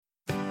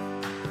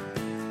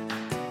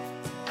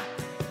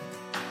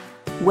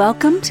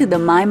Welcome to the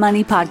My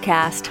Money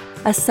Podcast,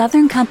 a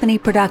Southern Company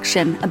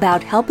production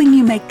about helping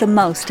you make the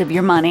most of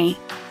your money.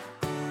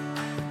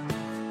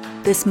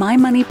 This My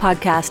Money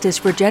Podcast is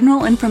for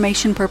general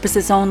information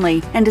purposes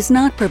only and does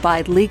not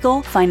provide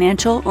legal,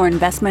 financial, or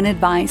investment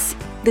advice.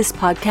 This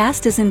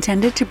podcast is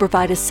intended to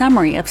provide a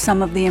summary of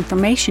some of the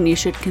information you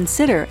should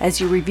consider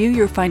as you review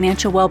your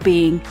financial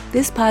well-being.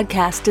 This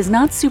podcast does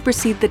not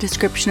supersede the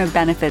description of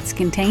benefits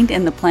contained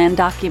in the plan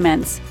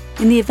documents.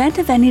 In the event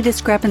of any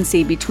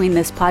discrepancy between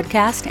this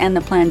podcast and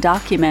the plan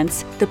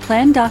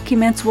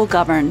documents will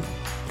govern.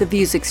 The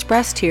views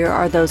expressed here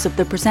are those of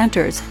the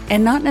presenters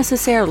and not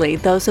necessarily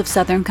those of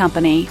Southern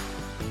Company.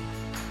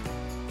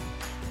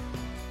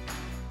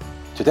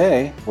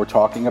 Today, we're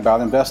talking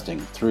about investing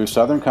through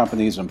Southern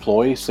Company's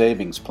Employee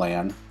Savings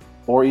Plan,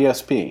 or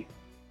ESP.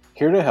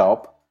 Here to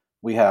help,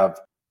 we have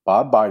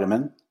Bob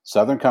Bideman,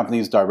 Southern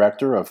Company's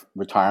Director of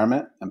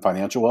Retirement and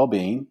Financial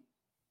Wellbeing,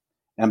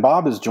 and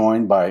Bob is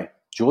joined by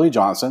Julie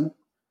Johnson,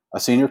 a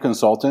Senior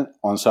Consultant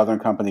on Southern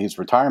Company's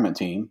Retirement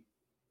Team,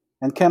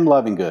 and Kim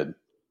Lovingood,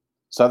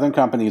 Southern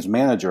Company's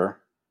Manager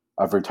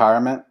of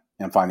Retirement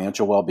and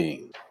Financial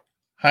Wellbeing.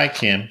 Hi,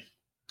 Kim.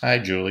 Hi,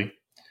 Julie.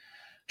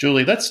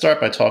 Julie, let's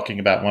start by talking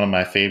about one of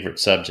my favorite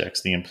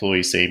subjects, the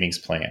Employee Savings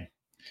Plan.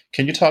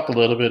 Can you talk a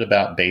little bit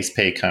about base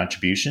pay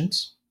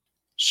contributions?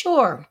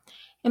 Sure.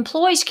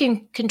 Employees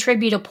can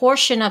contribute a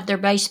portion of their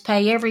base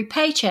pay every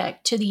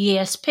paycheck to the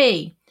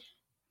ESP.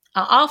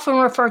 I often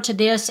refer to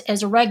this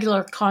as a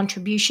regular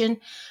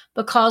contribution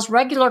because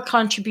regular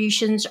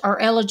contributions are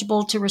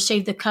eligible to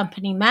receive the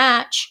company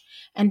match,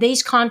 and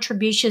these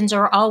contributions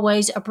are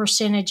always a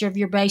percentage of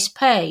your base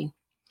pay.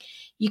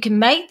 You can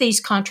make these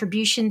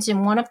contributions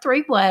in one of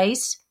three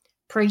ways: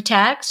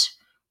 pre-tax,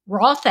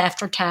 Roth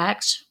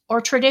after-tax,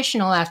 or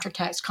traditional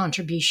after-tax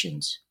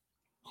contributions.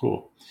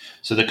 Cool.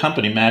 So the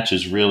company match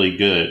is really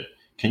good.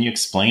 Can you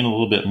explain a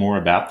little bit more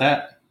about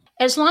that?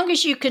 As long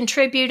as you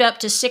contribute up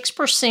to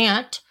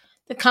 6%,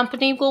 the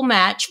company will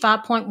match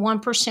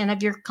 5.1%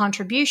 of your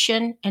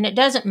contribution, and it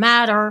doesn't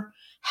matter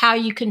how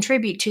you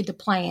contribute to the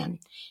plan.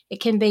 It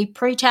can be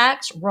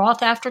pre-tax,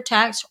 Roth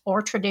after-tax,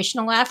 or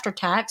traditional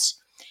after-tax.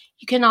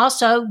 You can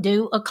also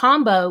do a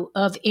combo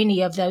of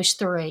any of those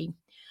three.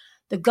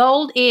 The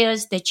goal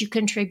is that you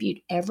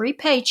contribute every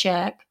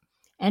paycheck,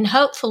 and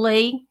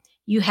hopefully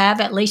you have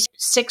at least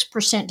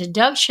 6%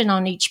 deduction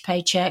on each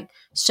paycheck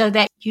so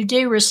that you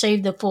do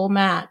receive the full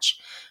match.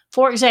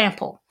 For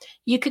example,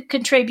 you could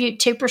contribute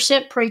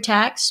 2%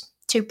 pre-tax,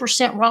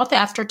 2% Roth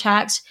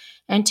after-tax,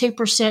 and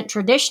 2%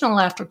 traditional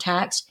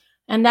after-tax,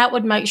 and that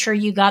would make sure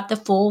you got the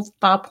full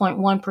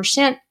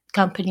 5.1%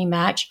 company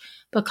match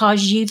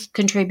because you've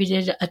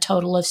contributed a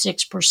total of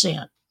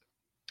 6%.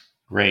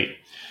 Great.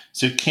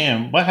 So,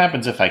 Kim, what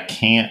happens if I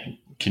can't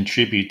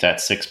contribute that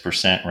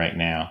 6% right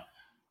now?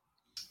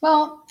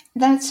 Well,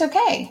 that's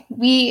okay.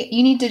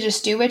 You need to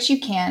just do what you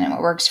can and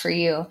what works for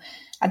you.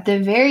 At the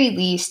very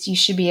least, you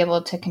should be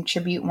able to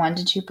contribute 1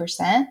 to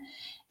 2%.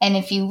 And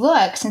if you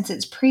look, since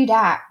it's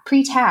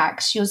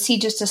pre-tax, you'll see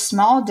just a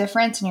small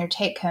difference in your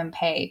take-home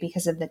pay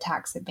because of the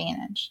tax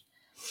advantage.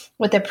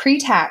 With a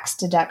pre-tax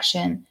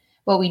deduction,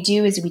 what we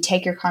do is we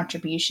take your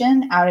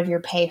contribution out of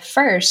your pay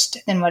first,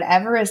 then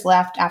whatever is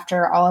left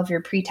after all of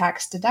your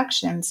pre-tax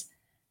deductions,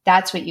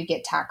 that's what you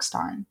get taxed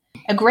on.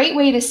 A great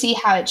way to see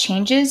how it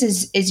changes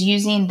is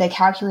using the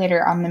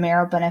calculator on the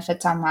Merrill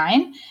Benefits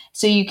Online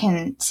so you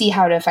can see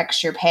how it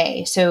affects your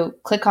pay. So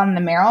click on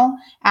the Merrill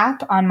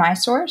app on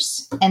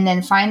MySource and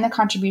then find the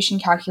contribution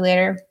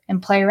calculator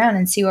and play around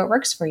and see what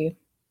works for you.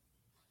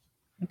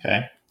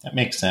 Okay, that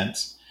makes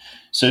sense.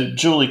 So,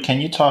 Julie, can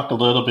you talk a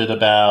little bit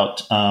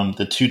about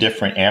the two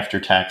different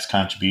after-tax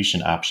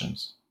contribution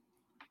options?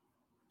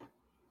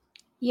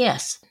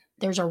 Yes,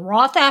 there's a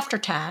Roth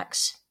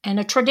after-tax and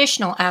a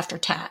traditional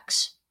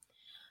after-tax.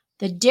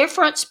 The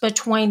difference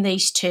between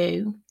these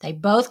two, they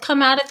both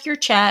come out of your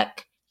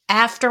check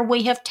after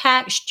we have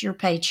taxed your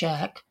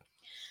paycheck,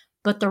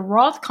 but the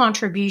Roth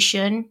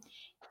contribution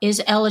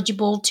is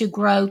eligible to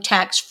grow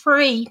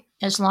tax-free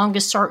as long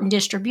as certain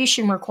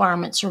distribution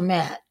requirements are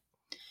met.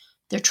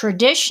 The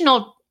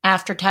traditional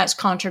after-tax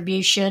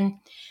contribution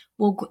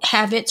will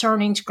have its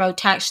earnings grow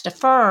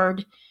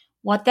tax-deferred.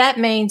 What that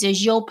means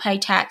is you'll pay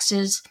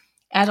taxes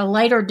at a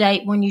later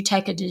date when you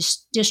take a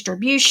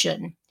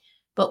distribution.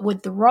 But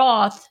with the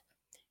Roth,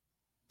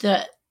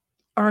 the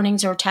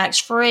earnings are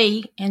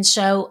tax-free. And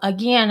so,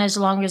 again, as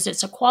long as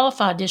it's a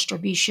qualified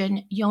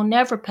distribution, you'll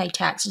never pay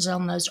taxes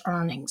on those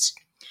earnings.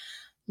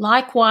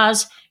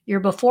 Likewise, your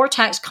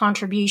before-tax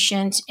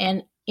contributions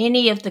and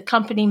any of the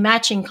company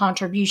matching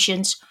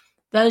contributions,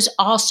 those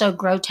also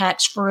grow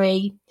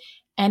tax-free,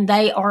 and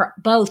they are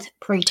both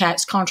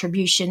pre-tax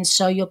contributions,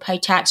 so you'll pay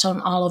tax on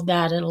all of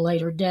that at a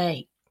later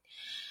date.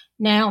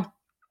 Now,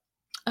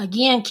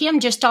 again, Kim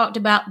just talked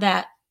about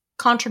that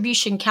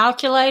contribution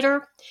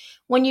calculator.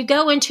 When you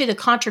go into the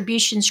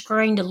contribution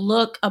screen to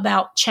look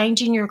about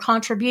changing your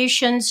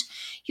contributions,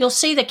 you'll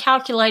see the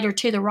calculator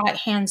to the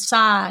right-hand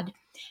side,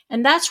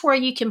 and that's where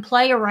you can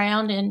play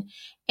around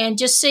and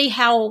just see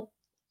how,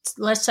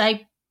 let's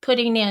say,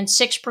 putting in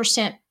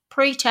 6%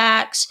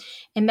 pre-tax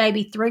and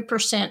maybe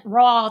 3%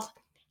 Roth,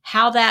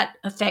 how that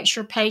affects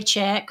your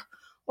paycheck,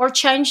 or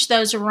change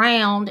those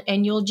around,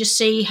 and you'll just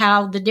see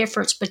how the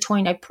difference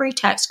between a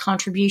pre-tax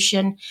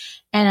contribution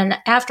and an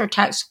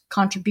after-tax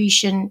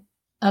contribution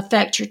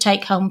affect your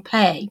take-home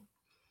pay.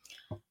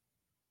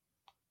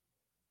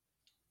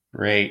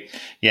 Great.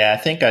 Yeah, I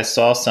think I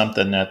saw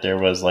something that there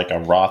was like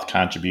a Roth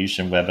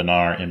contribution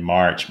webinar in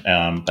March,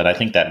 but I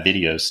think that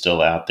video is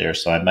still out there.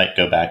 So I might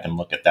go back and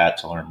look at that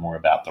to learn more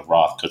about the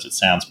Roth because it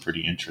sounds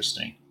pretty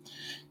interesting.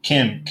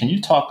 Kim, can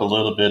you talk a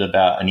little bit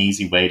about an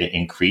easy way to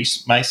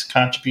increase my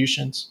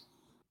contributions?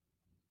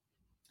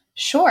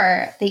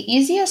 Sure. The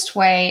easiest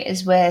way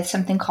is with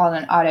something called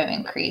an auto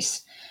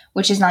increase,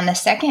 which is on the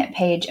second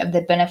page of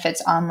the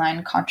Benefits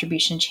Online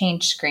contribution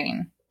change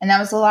screen. And that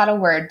was a lot of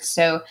words.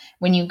 So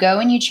when you go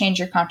and you change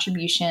your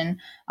contribution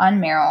on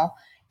Merrill,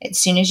 as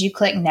soon as you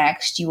click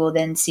next, you will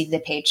then see the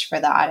page for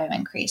the auto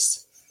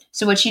increase.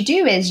 So what you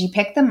do is you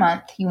pick the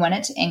month you want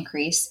it to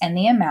increase and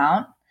the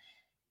amount,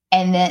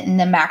 and then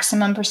the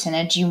maximum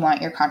percentage you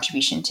want your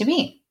contribution to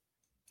be.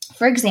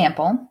 For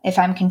example, if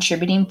I'm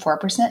contributing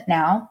 4%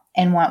 now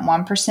and want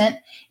 1%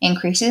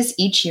 increases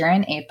each year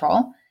in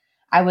April,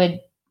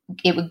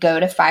 it would go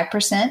to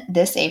 5%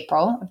 this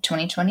April of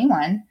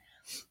 2021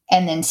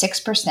 and then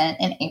 6%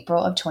 in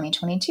April of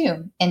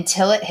 2022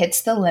 until it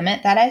hits the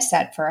limit that I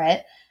set for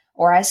it,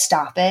 or I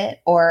stop it,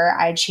 or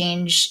I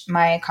change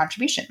my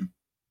contribution.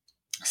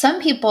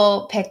 Some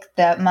people pick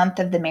the month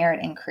of the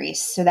merit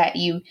increase so that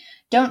you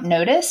don't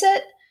notice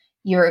it.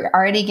 You're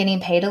already getting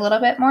paid a little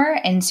bit more,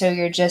 and so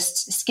you're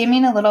just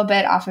skimming a little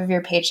bit off of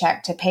your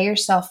paycheck to pay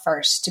yourself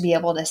first to be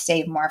able to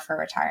save more for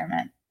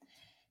retirement.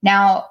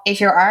 Now, if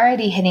you're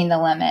already hitting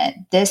the limit,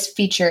 this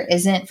feature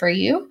isn't for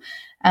you.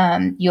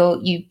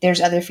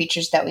 There's other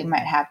features that we might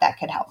have that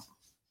could help.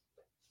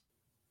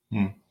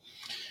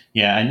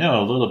 Yeah, I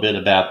know a little bit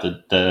about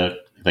the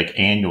like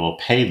annual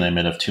pay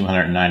limit of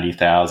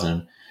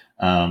 $290,000.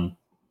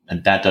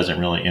 And that doesn't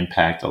really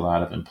impact a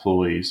lot of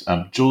employees.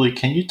 Julie,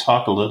 can you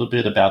talk a little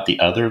bit about the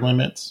other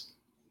limits?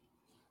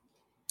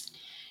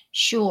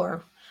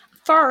 Sure.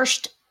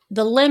 First,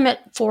 the limit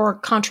for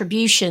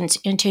contributions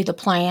into the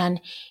plan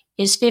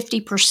is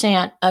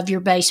 50% of your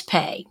base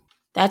pay.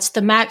 That's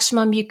the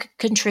maximum you could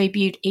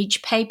contribute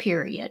each pay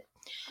period.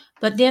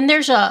 But then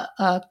there's a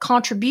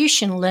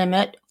contribution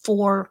limit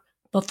for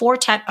before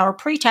tax or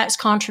pre-tax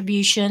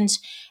contributions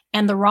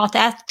and the Roth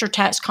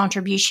after-tax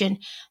contribution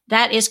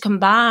that is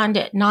combined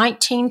at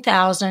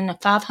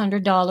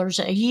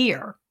 $19,500 a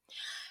year.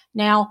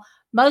 Now,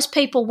 most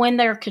people, when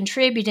they're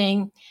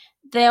contributing,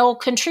 they'll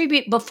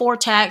contribute before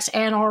tax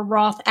and or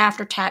Roth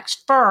after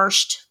tax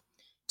first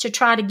to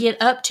try to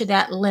get up to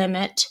that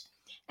limit.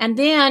 And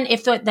then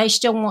if they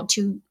still want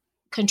to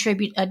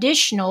contribute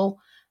additional,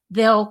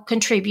 they'll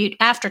contribute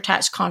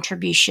after-tax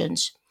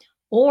contributions.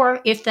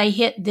 Or if they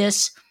hit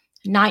this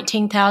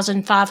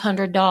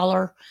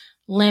 $19,500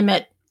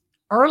 limit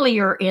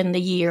earlier in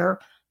the year,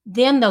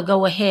 then they'll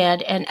go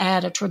ahead and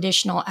add a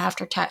traditional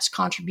after-tax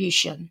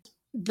contribution.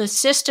 The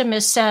system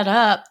is set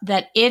up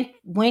that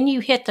when you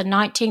hit the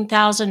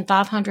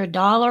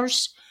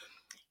 $19,500,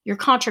 your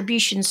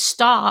contributions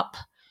stop,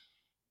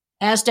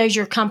 as does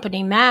your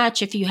company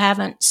match. If you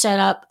haven't set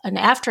up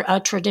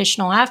a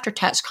traditional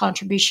after-tax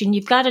contribution,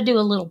 you've got to do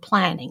a little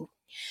planning.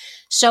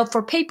 So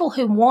for people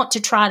who want to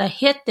try to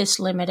hit this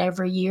limit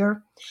every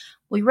year,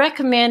 we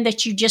recommend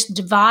that you just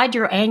divide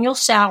your annual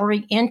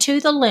salary into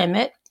the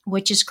limit,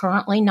 which is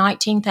currently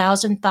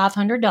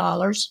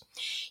 $19,500.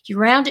 You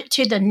round it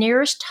to the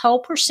nearest whole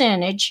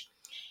percentage,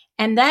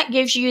 and that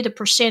gives you the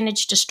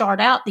percentage to start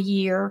out the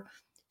year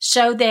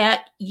so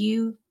that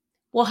you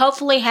will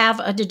hopefully have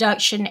a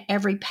deduction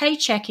every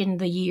paycheck in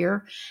the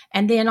year.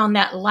 And then on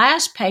that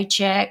last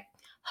paycheck,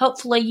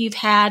 hopefully you've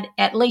had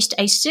at least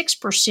a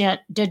 6%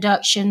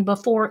 deduction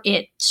before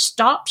it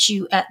stops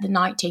you at the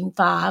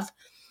 $19,500.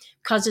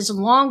 Because as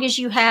long as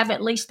you have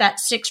at least that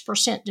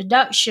 6%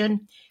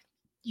 deduction,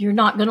 you're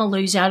not going to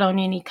lose out on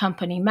any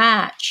company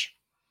match.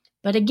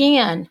 But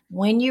again,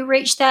 when you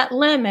reach that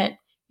limit,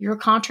 your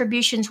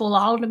contributions will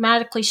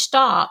automatically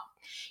stop.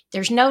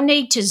 There's no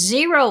need to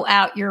zero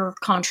out your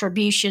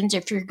contributions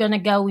if you're going to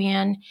go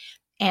in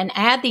and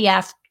add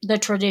the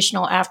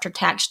traditional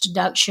after-tax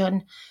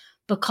deduction,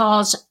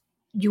 because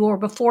your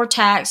before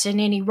tax and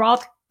any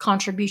Roth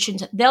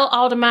contributions, they'll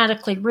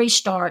automatically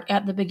restart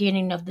at the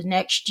beginning of the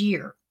next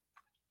year.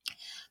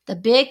 The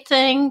big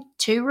thing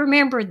to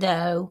remember,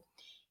 though,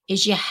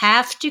 is you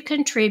have to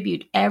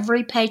contribute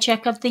every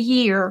paycheck of the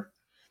year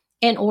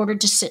in order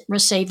to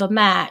receive a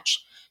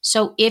match.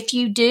 So if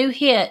you do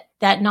hit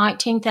that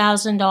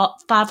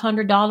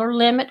 $19,500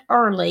 limit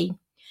early,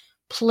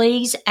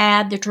 please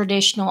add the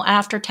traditional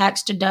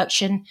after-tax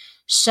deduction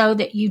so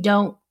that you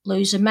don't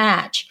lose a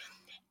match.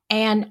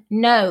 And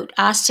note,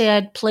 I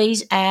said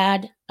please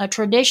add a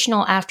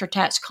traditional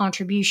after-tax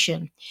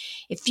contribution.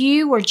 If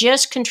you were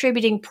just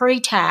contributing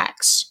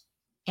pre-tax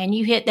and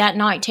you hit that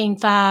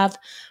 $19,500,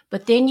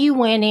 but then you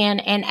went in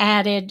and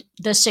added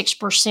the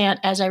 6%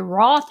 as a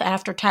Roth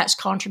after-tax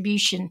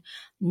contribution,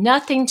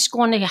 nothing's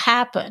going to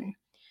happen.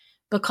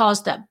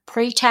 because the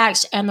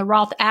pre-tax and the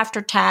Roth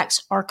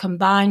after-tax are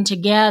combined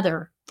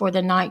together for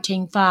the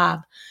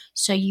 19.5.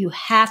 So you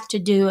have to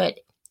do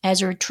it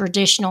as a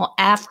traditional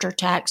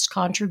after-tax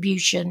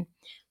contribution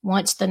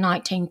once the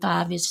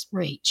 19.5 is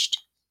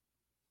reached.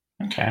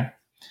 Okay.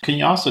 Can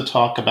you also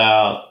talk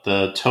about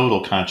the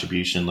total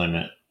contribution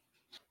limit?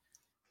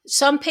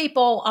 Some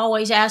people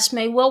always ask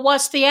me, well,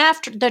 what's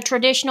the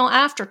traditional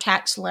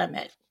after-tax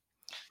limit?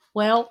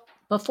 Well,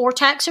 before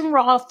tax and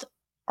Roth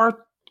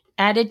are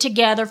added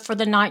together for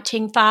the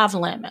 19.5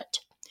 limit.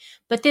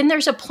 But then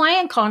there's a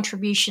plan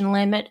contribution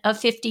limit of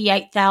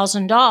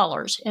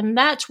 $58,000, and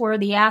that's where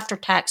the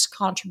after-tax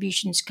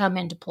contributions come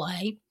into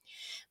play.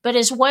 But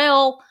as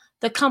well,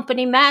 the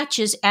company match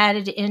is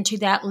added into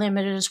that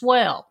limit as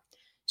well.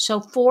 So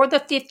for the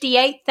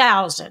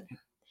 $58,000,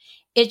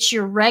 it's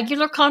your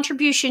regular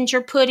contributions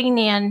you're putting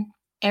in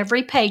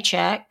every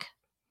paycheck.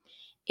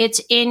 It's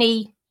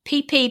any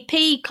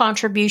PPP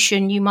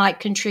contribution you might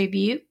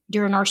contribute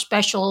during our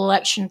special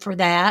election for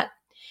that.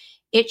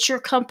 It's your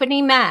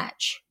company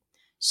match.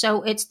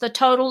 So it's the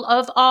total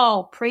of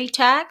all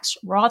pre-tax,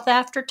 Roth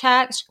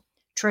after-tax,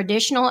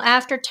 traditional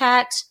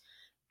after-tax,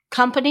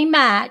 company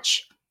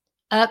match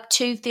up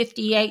to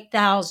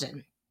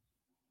 $58,000.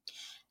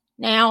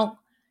 Now,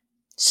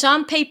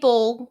 some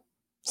people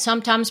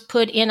sometimes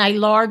put in a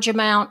large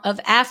amount of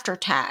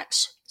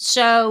after-tax.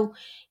 So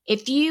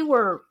if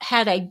you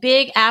had a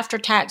big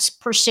after-tax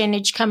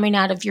percentage coming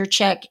out of your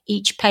check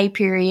each pay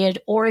period,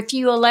 or if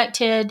you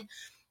elected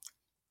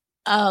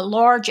a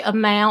large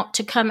amount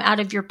to come out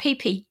of your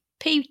PPP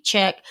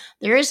check,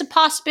 there is a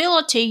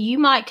possibility you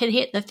could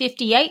hit the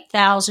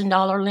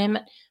 $58,000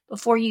 limit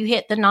before you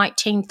hit the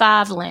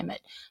 19.5 limit.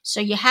 So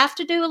you have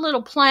to do a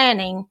little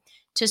planning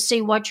to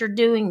see what you're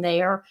doing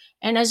there.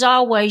 And as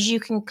always, you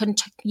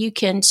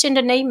can send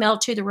an email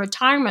to the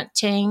retirement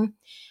team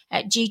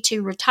at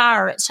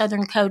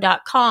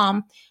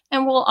g2retire@southernco.com,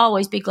 and we'll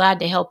always be glad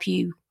to help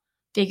you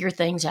figure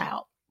things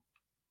out.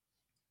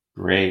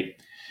 Great.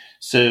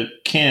 So,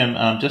 Kim,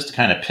 just to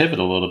kind of pivot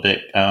a little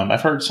bit,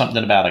 I've heard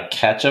something about a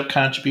catch-up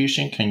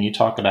contribution. Can you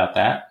talk about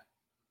that?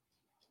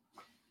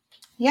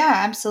 Yeah,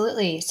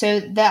 absolutely. So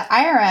the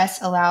IRS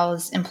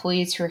allows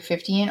employees who are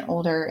 50 and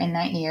older in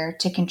that year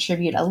to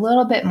contribute a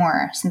little bit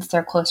more since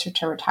they're closer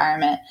to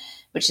retirement,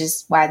 which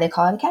is why they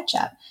call it a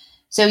catch-up.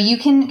 So you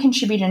can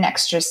contribute an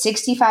extra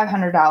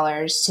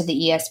 $6,500 to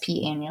the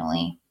ESP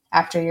annually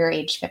after you're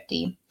age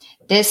 50.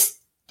 This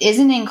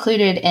isn't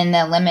included in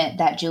the limit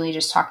that Julie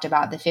just talked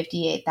about, the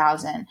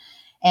 $58,000,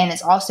 and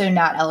it's also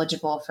not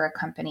eligible for a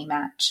company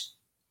match.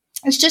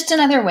 It's just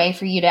another way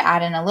for you to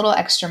add in a little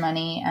extra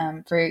money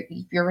for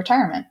your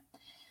retirement.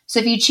 So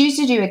if you choose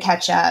to do a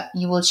catch-up,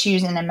 you will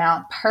choose an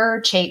amount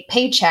per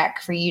paycheck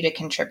for you to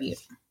contribute.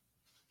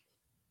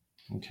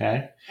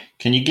 Okay.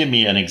 Can you give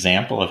me an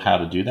example of how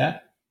to do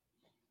that?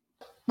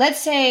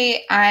 Let's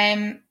say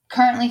I'm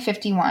currently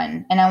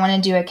 51 and I want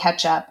to do a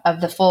catch-up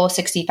of the full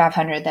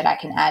 $6,500 that I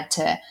can add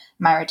to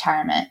my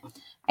retirement.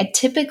 I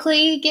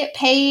typically get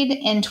paid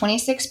in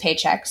 26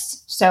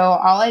 paychecks. So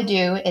all I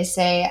do is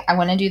say I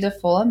want to do the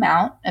full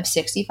amount of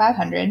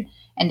 $6,500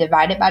 and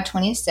divide it by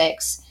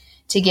 26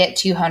 to get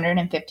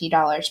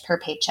 $250 per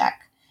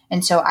paycheck.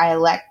 And so I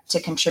elect to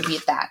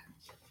contribute that.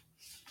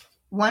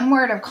 One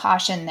word of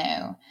caution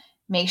though,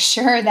 make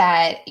sure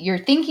that you're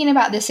thinking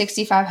about the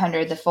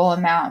 $6,500, the full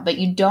amount, but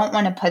you don't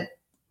want to put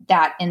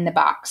that in the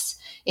box.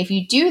 If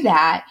you do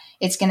that,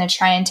 it's going to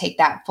try and take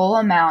that full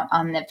amount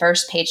on the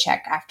first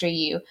paycheck after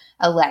you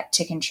elect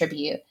to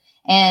contribute.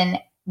 And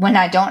when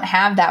I don't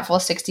have that full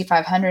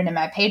 $6,500 in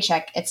my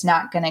paycheck, it's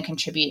not going to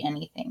contribute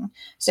anything.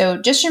 So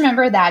just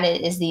remember that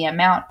it is the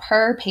amount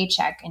per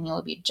paycheck and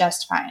you'll be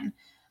just fine.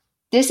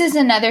 This is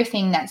another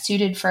thing that's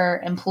suited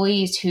for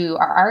employees who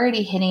are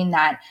already hitting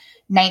that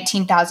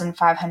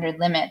 $19,500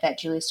 limit that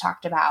Julie's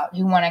talked about,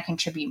 who want to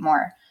contribute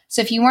more.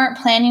 So if you weren't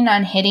planning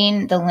on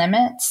hitting the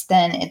limits,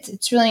 then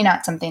it's really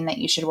not something that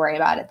you should worry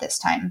about at this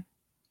time.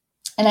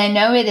 And I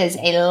know it is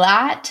a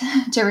lot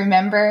to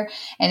remember,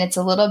 and it's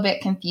a little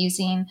bit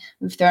confusing.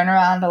 We've thrown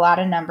around a lot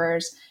of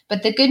numbers,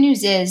 but the good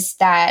news is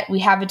that we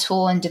have a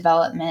tool in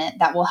development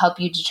that will help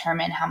you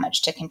determine how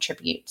much to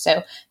contribute.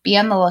 So be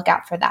on the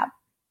lookout for that.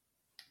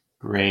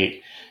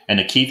 Great. And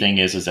the key thing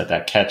is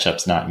that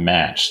catch-up's not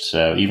matched.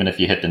 So even if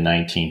you hit the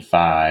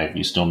 19.5,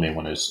 you still may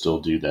want to still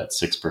do that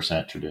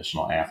 6%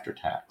 traditional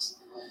after-tax.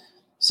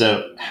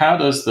 So how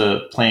does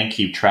the plan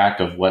keep track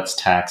of what's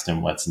taxed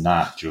and what's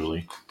not,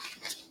 Julie?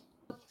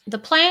 The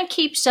plan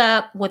keeps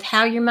up with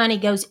how your money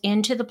goes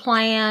into the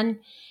plan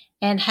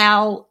and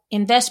how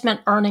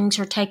investment earnings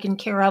are taken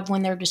care of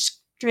when they're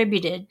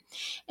distributed.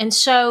 And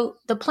so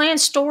the plan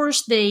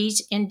stores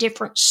these in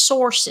different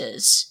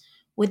sources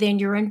within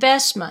your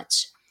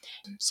investments.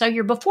 So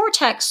your before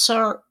tax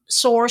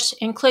source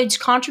includes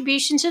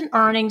contributions and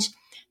earnings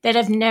that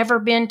have never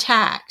been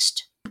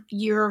taxed.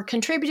 You're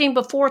contributing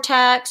before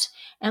tax,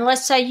 and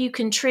let's say you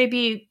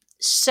contribute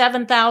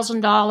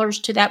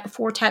 $7,000 to that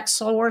before tax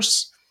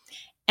source,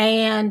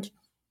 and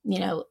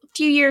a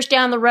few years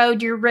down the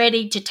road you're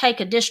ready to take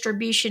a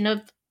distribution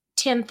of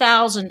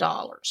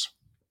 $10,000.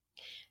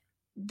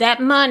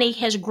 that money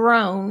has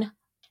grown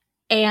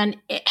and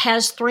it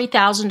has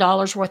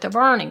 $3,000 worth of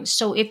earnings.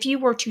 So if you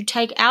were to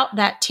take out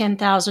that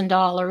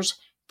 $10,000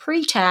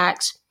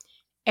 pre-tax,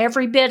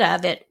 every bit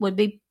of it would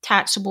be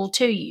taxable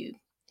to you.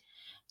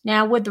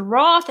 Now, with the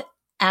Roth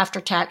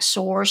after-tax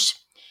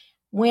source,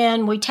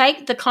 when we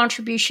take the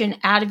contribution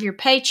out of your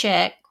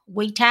paycheck,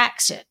 we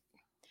tax it.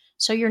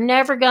 So you're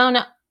never going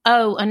to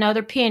owe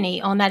another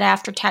penny on that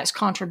after-tax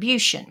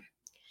contribution.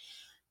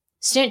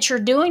 Since you're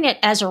doing it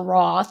as a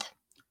Roth,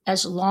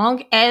 as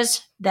long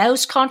as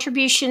those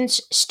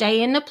contributions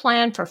stay in the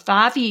plan for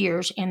 5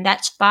 years, and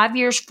that's 5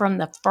 years from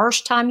the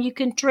first time you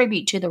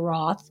contribute to the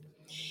Roth,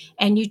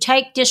 and you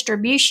take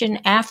distribution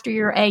after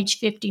you're age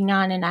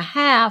 59 and a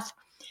half,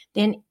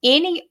 then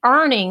any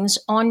earnings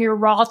on your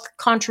Roth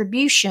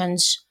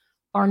contributions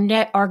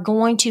are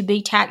going to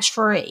be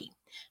tax-free.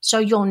 So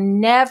you'll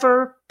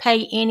never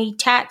pay any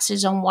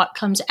taxes on what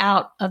comes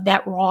out of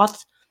that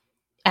Roth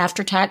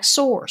after-tax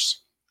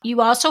source. You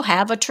also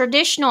have a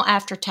traditional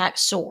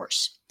after-tax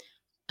source.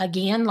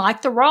 Again,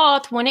 like the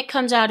Roth, when it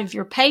comes out of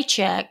your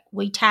paycheck,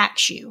 we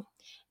tax you.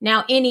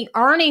 Now, any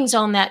earnings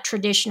on that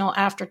traditional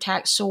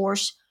after-tax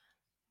source,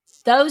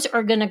 those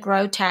are going to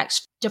grow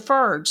tax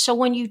deferred. So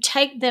when you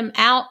take them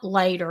out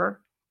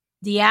later,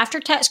 the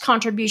after-tax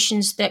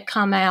contributions that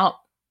come out,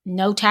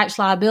 no tax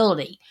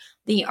liability.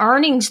 The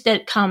earnings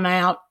that come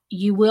out,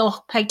 you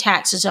will pay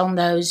taxes on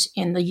those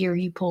in the year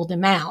you pull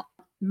them out.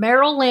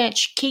 Merrill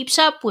Lynch keeps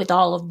up with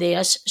all of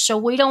this, so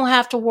we don't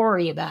have to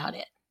worry about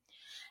it.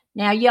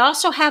 Now, you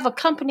also have a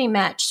company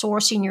match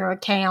source in your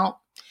account.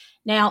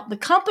 Now, the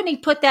company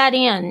put that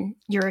in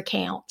your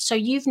account, so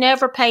you've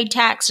never paid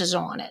taxes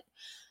on it.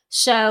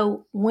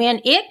 So when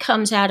it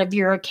comes out of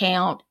your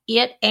account,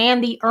 it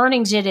and the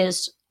earnings it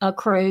is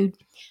accrued,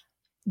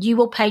 you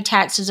will pay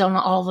taxes on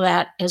all of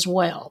that as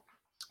well.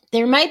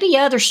 There may be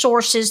other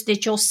sources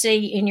that you'll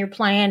see in your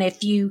plan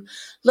if you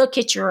look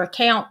at your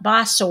account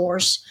by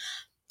source,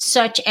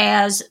 such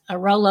as a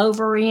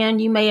rollover in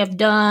you may have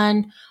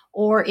done,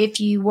 or if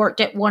you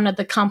worked at one of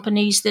the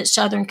companies that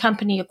Southern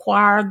Company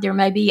acquired, there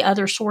may be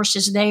other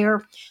sources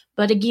there.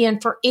 But again,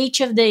 for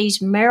each of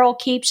these, Merrill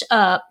keeps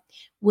up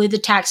with the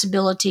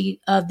taxability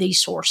of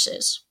these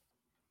sources.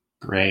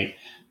 Great.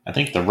 I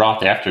think the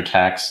Roth after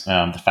tax,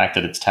 the fact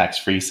that it's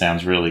tax-free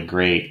sounds really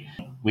great.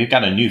 We've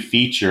got a new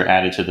feature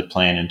added to the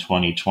plan in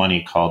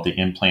 2020 called the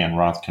in-plan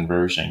Roth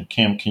conversion.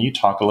 Kim, can you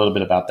talk a little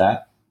bit about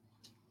that?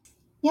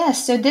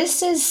 Yes, so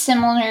this is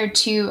similar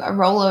to a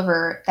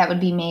rollover that would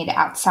be made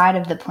outside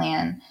of the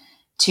plan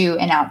to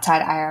an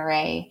outside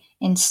IRA.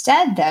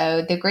 Instead,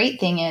 though, the great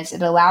thing is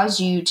it allows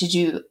you to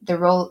do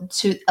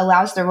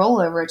allows the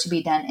rollover to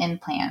be done in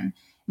plan,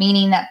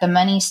 meaning that the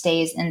money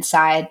stays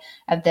inside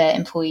of the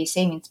employee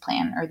savings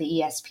plan or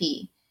the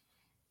ESP.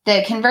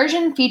 The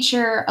conversion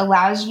feature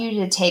allows you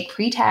to take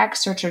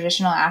pre-tax or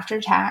traditional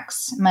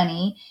after-tax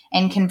money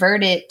and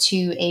convert it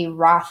to a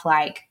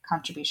Roth-like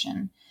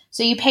contribution.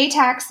 So you pay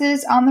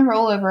taxes on the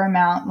rollover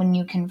amount when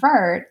you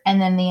convert,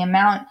 and then the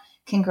amount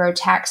can grow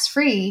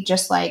tax-free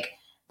just like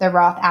the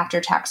Roth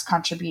after-tax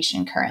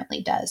contribution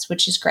currently does,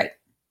 which is great.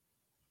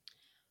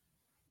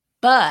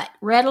 But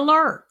red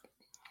alert,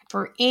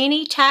 for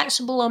any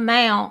taxable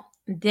amount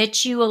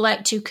that you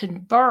elect to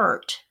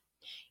convert,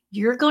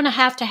 you're going to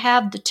have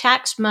the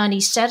tax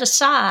money set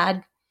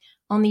aside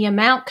on the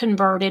amount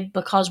converted,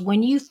 because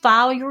when you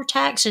file your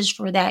taxes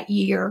for that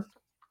year,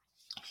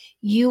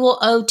 you will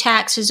owe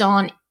taxes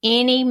on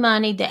any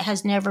money that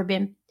has never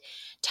been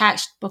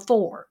taxed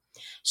before.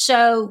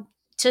 So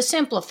to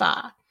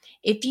simplify,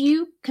 if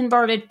you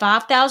converted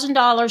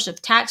 $5,000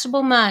 of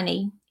taxable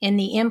money in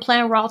the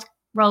in-plan Roth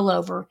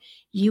rollover,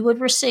 you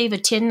would receive a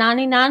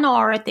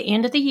 1099-R at the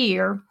end of the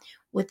year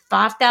with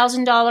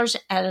 $5,000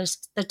 as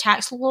the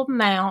taxable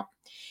amount.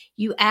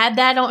 You add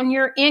that on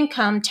your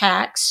income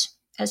tax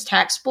as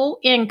taxable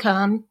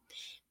income.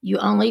 You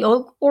only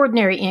owe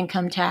ordinary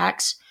income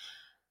tax.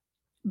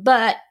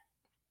 But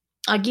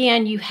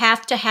again, you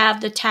have to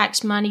have the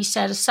tax money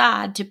set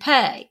aside to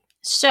pay.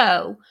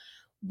 So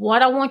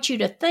what I want you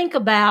to think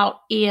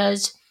about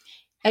is,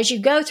 as you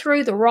go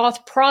through the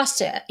Roth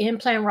process,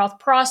 in-plan Roth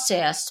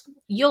process,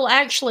 you'll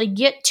actually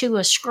get to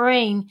a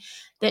screen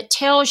that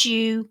tells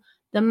you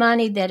the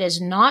money that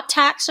is not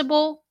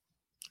taxable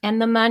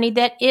and the money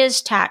that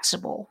is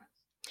taxable.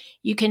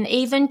 You can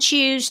even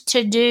choose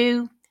to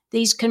do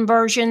these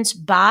conversions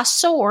by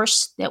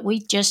source that we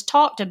just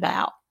talked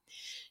about.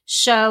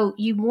 So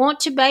you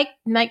want to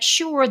make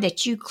sure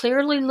that you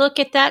clearly look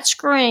at that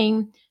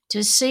screen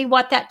to see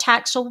what that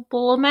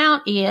taxable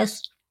amount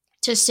is,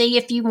 to see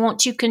if you want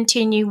to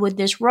continue with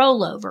this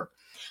rollover.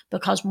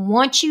 Because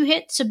once you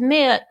hit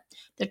submit,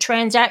 the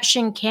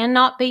transaction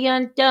cannot be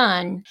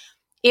undone.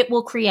 It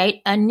will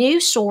create a new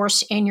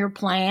source in your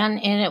plan,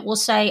 and it will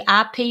say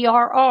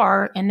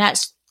IPRR, and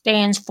that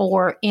stands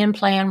for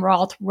in-plan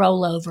Roth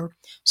rollover.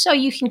 So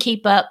you can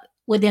keep up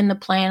within the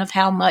plan of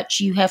how much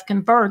you have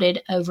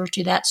converted over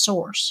to that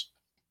source.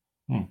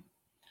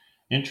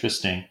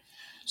 Interesting.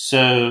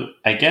 So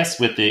I guess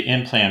with the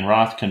in-plan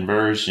Roth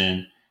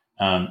conversion,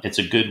 it's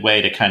a good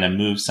way to kind of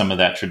move some of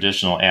that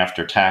traditional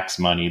after-tax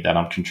money that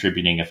I'm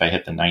contributing if I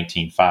hit the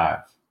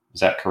 19.5. Is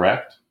that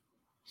correct?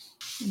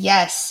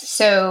 Yes.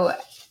 So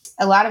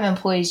a lot of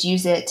employees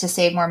use it to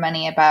save more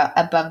money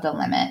above the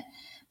limit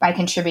by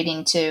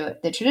contributing to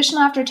the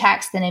traditional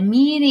after-tax, then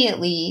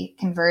immediately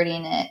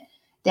converting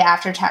the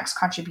after-tax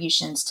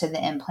contributions to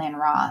the in-plan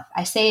Roth.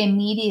 I say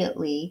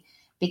immediately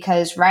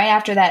because right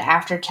after that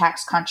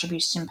after-tax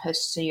contribution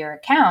posts to your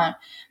account,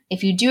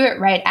 if you do it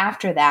right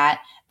after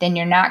that, then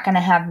you're not going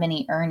to have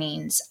many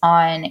earnings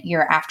on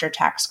your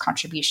after-tax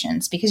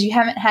contributions because you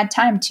haven't had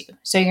time to.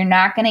 So you're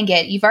not going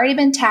to you've already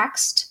been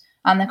taxed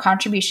on the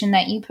contribution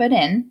that you put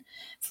in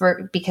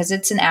because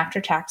it's an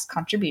after-tax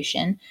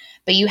contribution,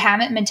 but you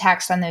haven't been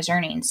taxed on those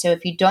earnings. So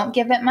if you don't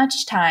give it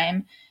much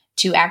time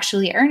to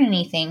actually earn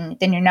anything,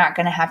 then you're not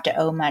going to have to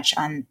owe much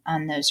on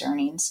those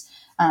earnings.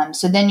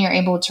 So then you're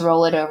able to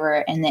roll it over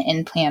in the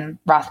in-plan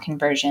Roth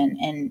conversion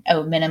and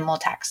owe minimal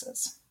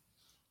taxes.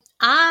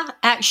 I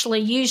actually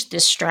used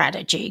this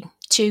strategy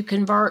to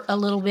convert a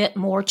little bit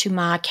more to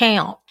my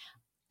account.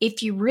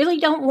 If you really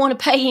don't want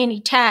to pay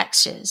any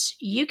taxes,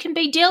 you can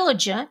be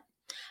diligent.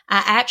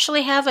 I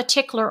actually have a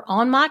tickler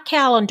on my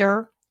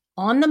calendar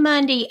on the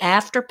Monday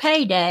after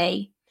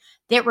payday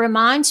that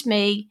reminds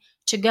me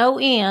to go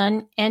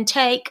in and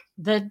take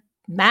the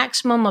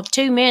maximum of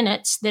 2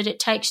 minutes that it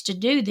takes to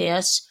do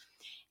this.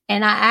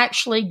 And I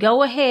actually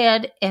go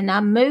ahead and I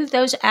move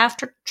those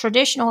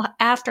traditional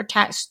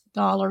after-tax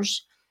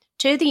dollars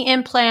to the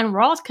in-plan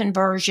Roth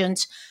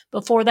conversions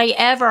before they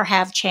ever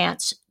have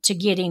chance to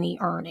get any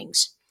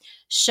earnings.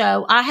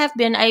 So I have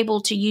been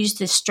able to use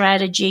this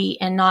strategy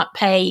and not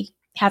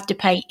have to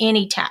pay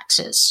any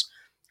taxes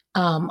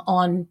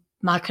on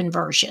my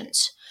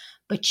conversions.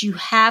 But you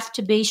have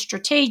to be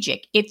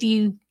strategic. If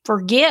you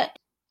forget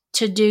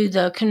to do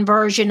the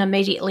conversion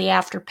immediately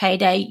after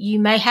payday, you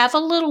may have a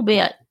little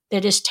bit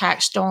that is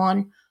taxed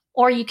on,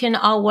 or you can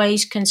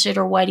always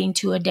consider waiting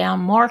to a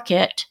down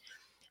market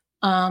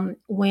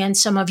when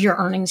some of your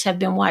earnings have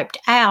been wiped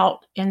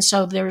out. And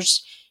so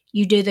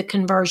you do the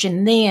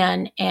conversion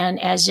then,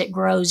 and as it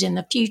grows in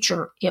the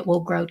future, it will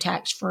grow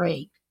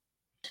tax-free.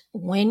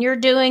 When you're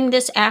doing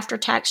this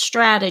after-tax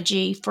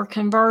strategy for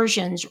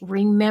conversions,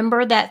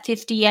 remember that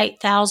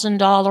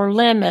 $58,000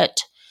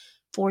 limit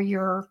for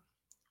your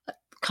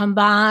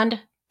combined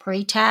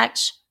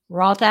pre-tax,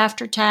 Roth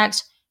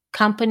after-tax,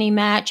 company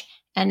match,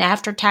 and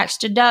after-tax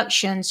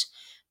deductions,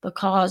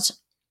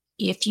 because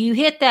if you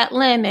hit that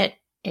limit,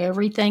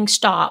 everything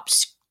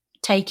stops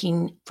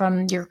taking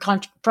from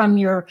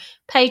your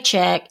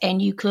paycheck,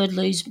 and you could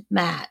lose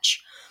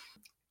match.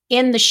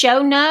 In the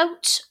show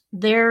notes,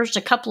 there's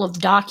a couple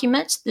of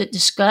documents that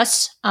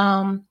discuss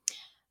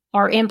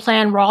our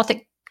in-plan Roth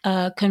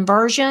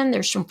conversion.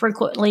 There's some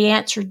frequently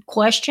answered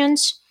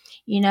questions.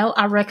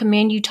 I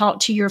recommend you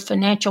talk to your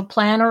financial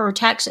planner or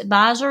tax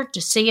advisor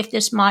to see if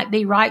this might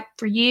be right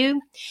for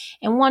you.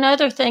 And one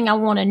other thing I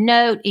want to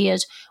note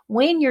is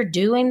when you're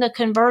doing the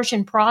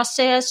conversion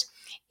process,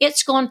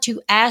 it's going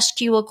to ask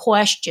you a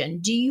question.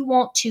 Do you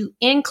want to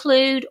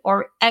include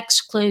or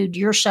exclude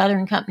your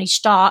Southern Company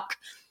stock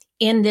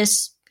in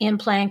this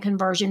in-plan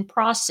conversion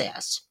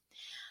process?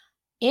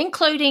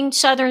 Including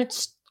Southern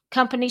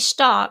Company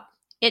stock,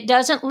 it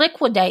doesn't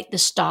liquidate the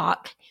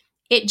stock.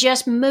 It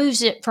just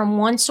moves it from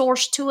one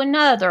source to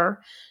another,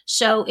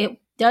 so it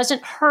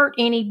doesn't hurt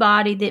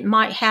anybody that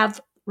might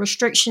have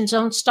restrictions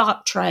on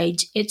stock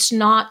trades. It's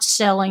not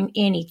selling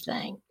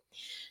anything.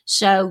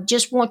 So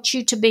just want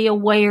you to be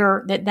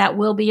aware that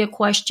will be a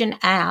question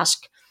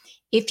asked.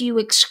 If you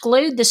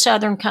exclude the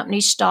Southern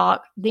Company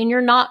stock, then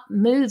you're not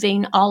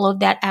moving all of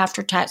that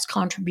after-tax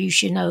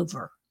contribution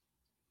over.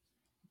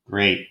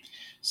 Great.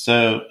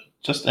 So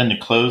just in the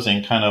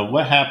closing, kind of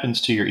what happens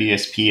to your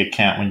ESP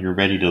account when you're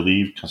ready to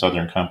leave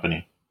Southern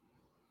Company?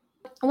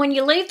 When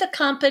you leave the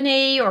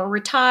company or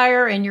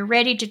retire and you're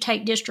ready to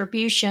take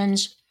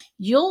distributions,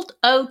 you'll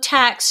owe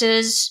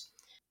taxes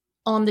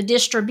on the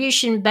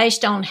distribution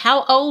based on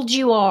how old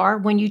you are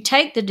when you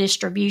take the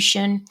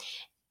distribution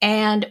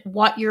and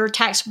what your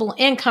taxable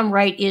income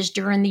rate is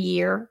during the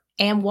year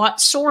and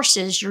what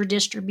sources your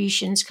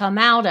distributions come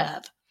out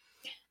of.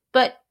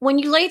 But when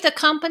you leave the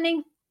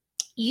company,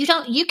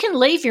 you can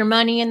leave your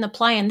money in the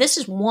plan. This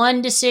is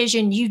one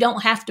decision you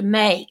don't have to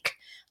make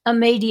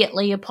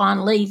immediately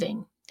upon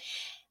leaving.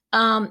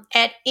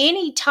 At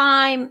any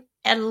time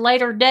at a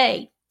later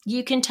date,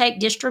 you can take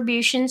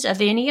distributions of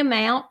any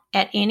amount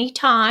at any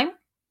time.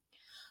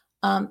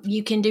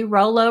 You can do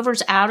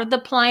rollovers out of the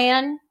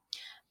plan.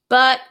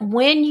 But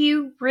when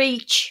you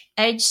reach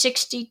age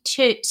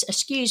 72,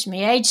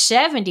 age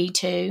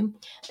 72,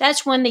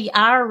 that's when the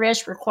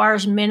IRS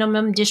requires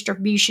minimum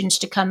distributions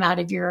to come out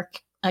of your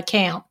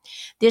account.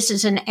 This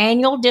is an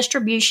annual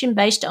distribution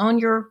based on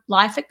your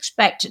life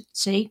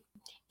expectancy.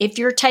 If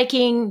you're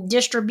taking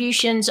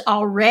distributions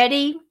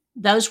already,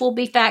 those will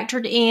be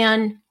factored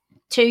in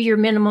to your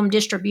minimum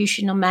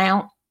distribution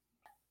amount.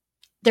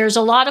 There's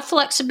a lot of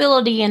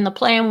flexibility in the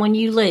plan when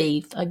you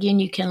leave. Again,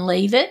 you can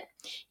leave it.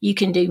 You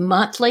can do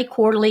monthly,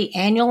 quarterly,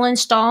 annual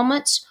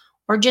installments,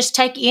 or just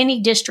take any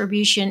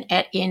distribution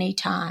at any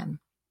time.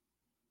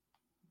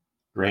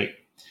 Great.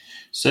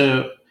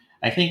 So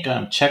I think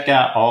check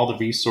out all the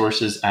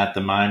resources at the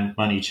My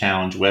Money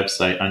Challenge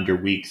website under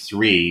week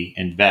 3,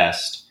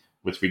 Invest,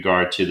 with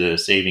regard to the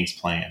savings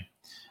plan.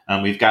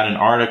 We've got an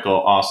article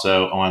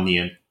also on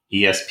the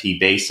ESP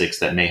basics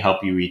that may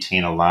help you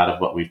retain a lot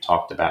of what we've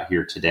talked about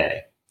here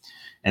today.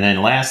 And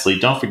then lastly,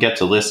 don't forget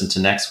to listen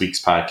to next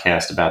week's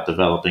podcast about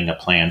developing a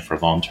plan for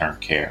long-term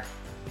care.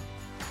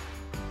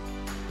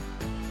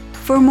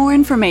 For more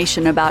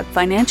information about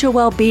financial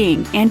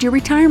well-being and your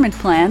retirement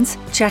plans,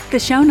 check the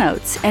show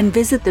notes and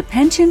visit the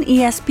Pension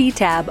ESP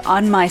tab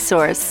on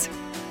MySource.